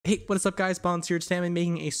Hey, what is up guys, Bongonzo here. Today I'm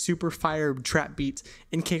making a super fire trap beat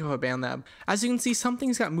in Cakewalk Bandlab. As you can see, some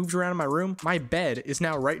things got moved around in my room. My bed is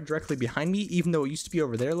now right directly behind me, even though it used to be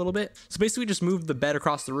over there a little bit. So basically we just moved the bed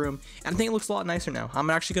across the room, and I think it looks a lot nicer now. I'm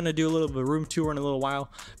actually going to do a little bit of a room tour in a little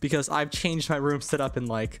while, because I've changed my room setup in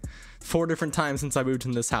like 4 different times since I moved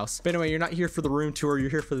in this house. But anyway, you're not here for the room tour, you're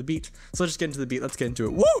here for the beat. So let's just get into the beat, let's get into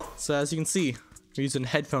it. Woo! So as you can see, we're using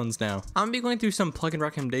headphones now. I'm gonna be going through some plugin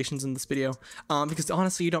recommendations in this video because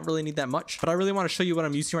honestly you don't really need that much, but I really want to show you what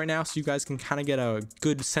I'm using right now so you guys can kind of get a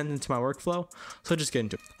good sense into my workflow. So just get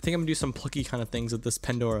into it. I think I'm gonna do some plucky kind of things with this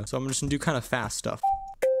Pandora, so I'm just gonna do kind of fast stuff.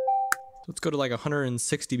 So let's go to like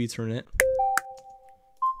 160 beats per minute,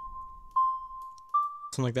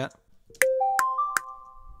 something like that,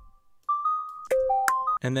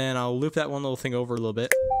 and then I'll loop that one little thing over a little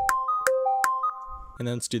bit, and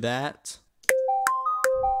then let's do that.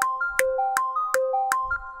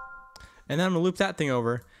 And then I'm gonna loop that thing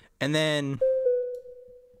over, and then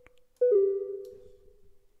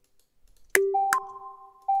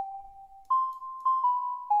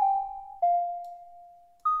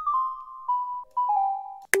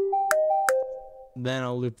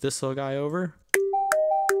I'll loop this little guy over,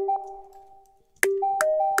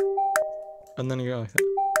 and then you go like that.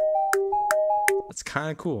 That's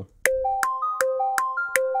kind of cool.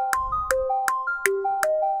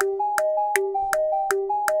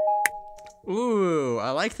 Ooh, I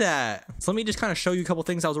like that. So let me just kind of show you a couple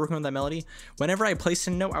things I was working on that melody. Whenever I placed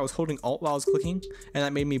a note, I was holding Alt while I was clicking, and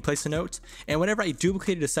that made me place a note. And whenever I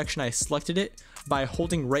duplicated a section, I selected it by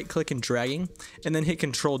holding right click and dragging, and then hit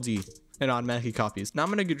Control D, and automatically copies. Now I'm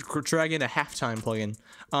gonna drag in a halftime plugin.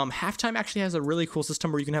 Halftime actually has a really cool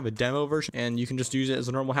system where you can have a demo version, and you can just use it as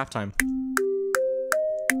a normal halftime.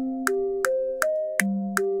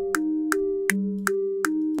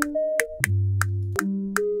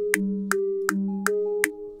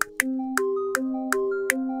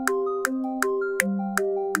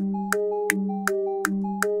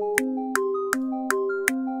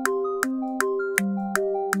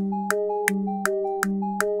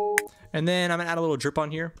 And then I'm gonna add a little drip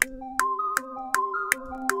on here.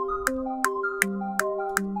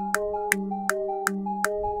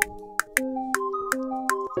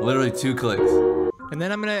 Literally 2 clicks. And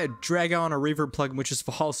then I'm gonna drag on a reverb plugin, which is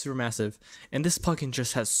Fahal Supermassive. And this plugin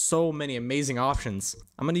just has so many amazing options.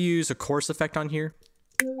 I'm gonna use a chorus effect on here.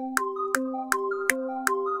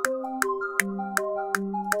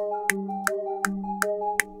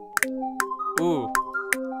 Ooh,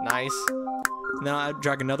 nice. And then I'll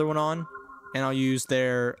drag another one on, and I'll use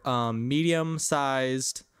their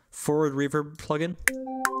medium-sized forward reverb plugin.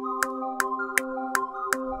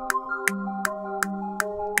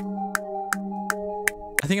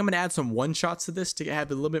 I think I'm gonna add some one-shots to this to add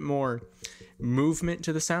a little bit more movement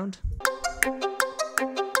to the sound.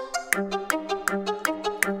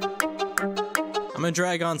 I'm gonna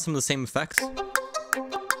drag on some of the same effects.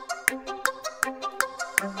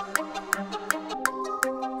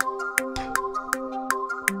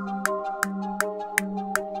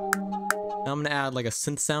 I'm gonna add like a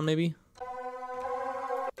synth sound maybe.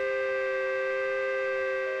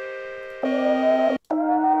 I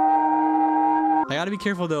gotta be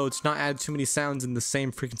careful though to not add too many sounds in the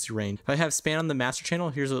same frequency range. If I have span on the master channel,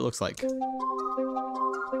 here's what it looks like.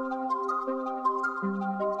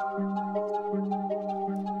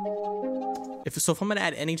 If I'm gonna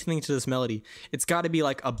add anything to this melody, it's gotta be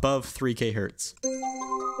like above 3K hertz.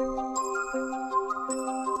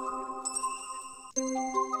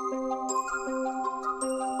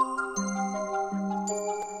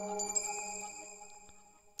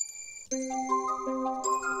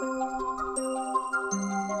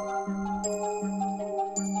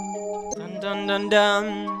 Dun dun dun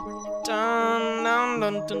dun dun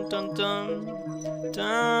dun dun dun dun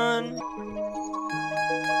dun.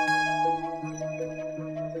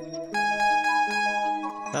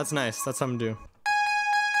 That's nice. That's what I'm gonna do.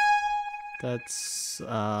 That's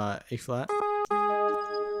A flat.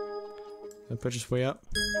 I push this way up.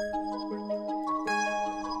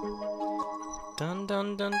 Dun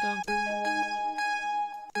dun dun dun.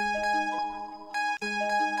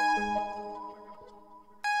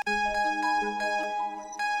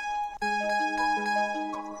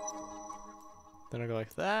 Then I go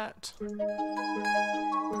like that. I'm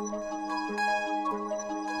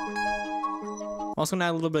also gonna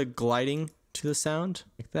add a little bit of gliding to the sound,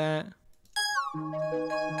 like that.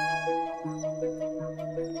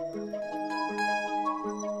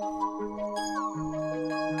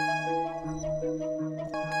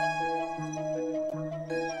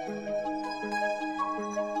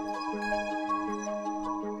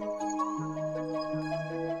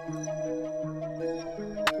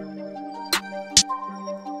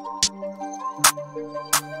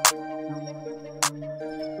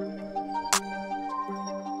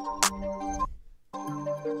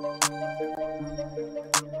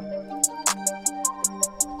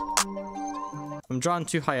 I'm drawing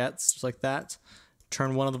 2 hi-hats just like that.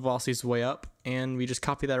 Turn one of the velocities way up, and we just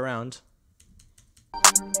copy that around.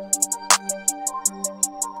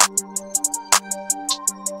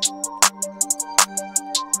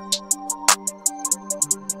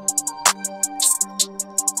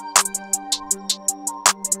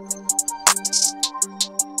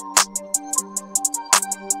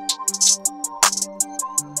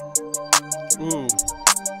 Ooh.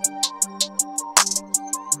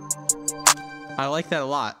 I like that a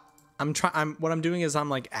lot. What I'm doing is I'm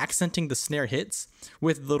like accenting the snare hits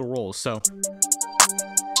with little rolls. So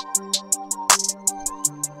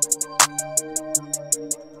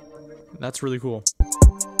that's really cool.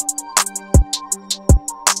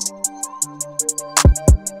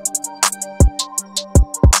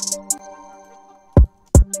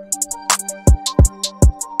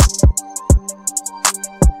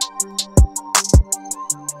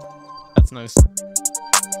 That's nice.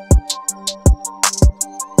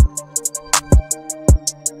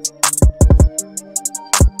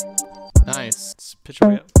 Nice. Let's pitch it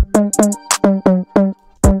way up.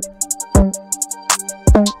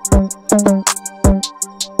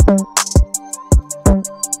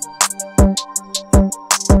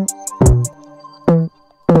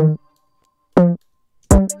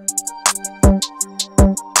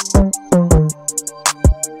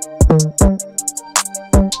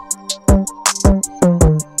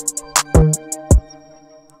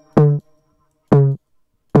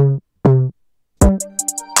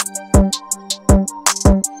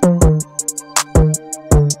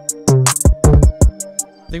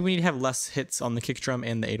 I think we need to have less hits on the kick drum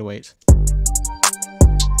and the 808.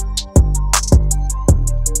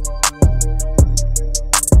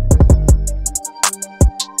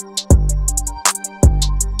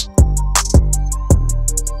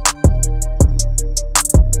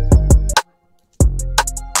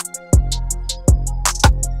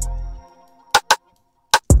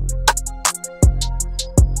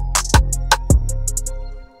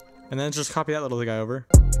 And then just copy that little guy over.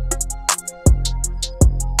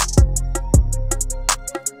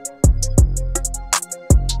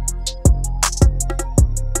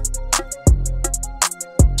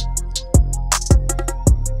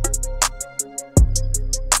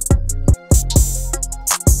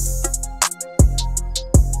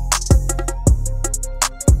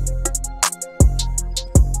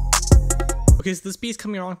 Okay, so this beat is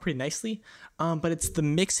coming along pretty nicely, but it's the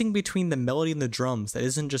mixing between the melody and the drums that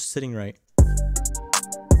isn't just sitting right.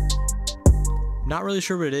 Not really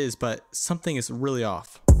sure what it is, but something is really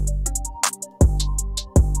off.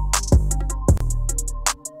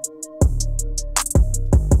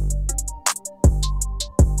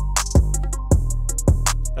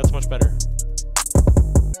 That's much better.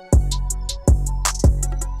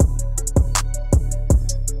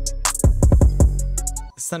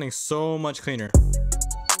 It's sounding so much cleaner.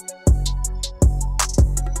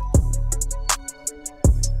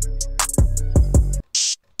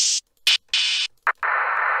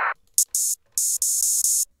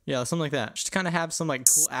 Yeah, something like that. Just to kind of have some like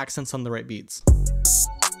cool accents on the right beats.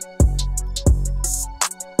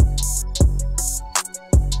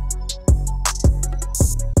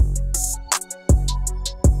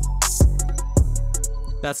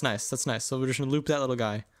 That's nice. That's nice. So we're just gonna loop that little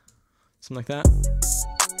guy. Something like that.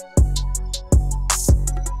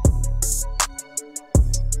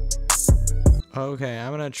 Okay,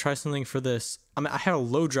 I'm gonna try something for this. I have a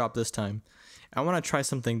low drop this time. I want to try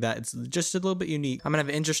something that's just a little bit unique. I'm gonna have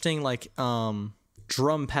an interesting like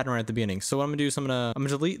drum pattern right at the beginning. So what I'm gonna do is I'm gonna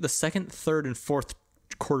delete the second, third, and fourth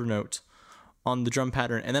quarter note on the drum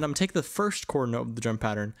pattern, and then I'm gonna take the first quarter note of the drum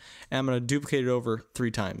pattern and I'm gonna duplicate it over 3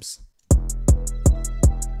 times.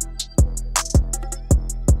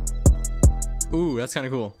 Ooh, that's kind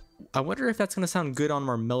of cool. I wonder if that's gonna sound good on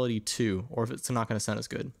our melody too, or if it's not gonna sound as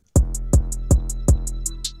good.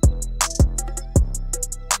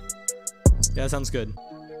 Yeah, that sounds good.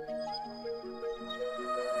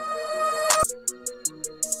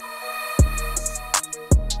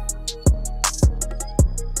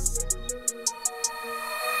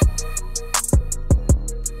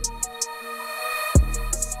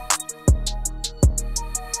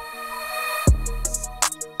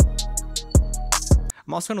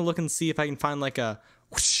 I'm also gonna look and see if I can find like a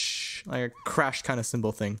whoosh, like a crash kind of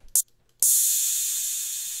cymbal thing.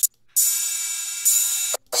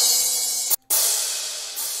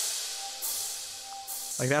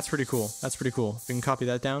 Like that's pretty cool. That's pretty cool. We can copy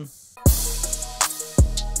that down.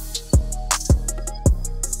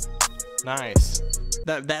 Nice.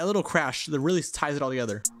 That little crash that really ties it all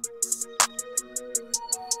together.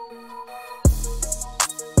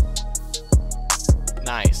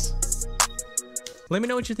 Nice. Let me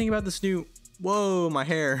know what you think about this new... Whoa, my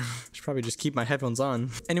hair. Should probably just keep my headphones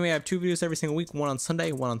on. Anyway, I have 2 videos every single week, one on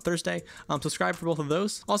Sunday, one on Thursday. Subscribe for both of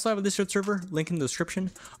those. Also, I have a Discord server, link in the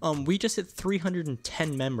description. We just hit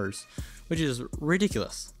 310 members, which is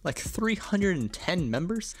ridiculous. Like 310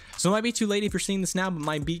 members? So it might be too late if you're seeing this now, but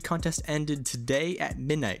my beat contest ended today at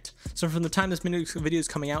midnight. So from the time this video is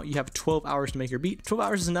coming out, you have 12 hours to make your beat. 12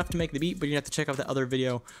 hours is enough to make the beat, but you have to check out the other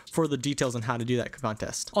video for the details on how to do that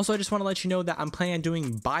contest. Also, I just want to let you know that I'm planning on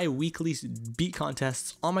doing bi-weekly beat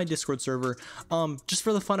contests on my Discord server, just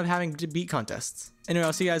for the fun of having beat contests. Anyway,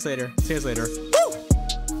 I'll see you guys later. See you guys later. Woo!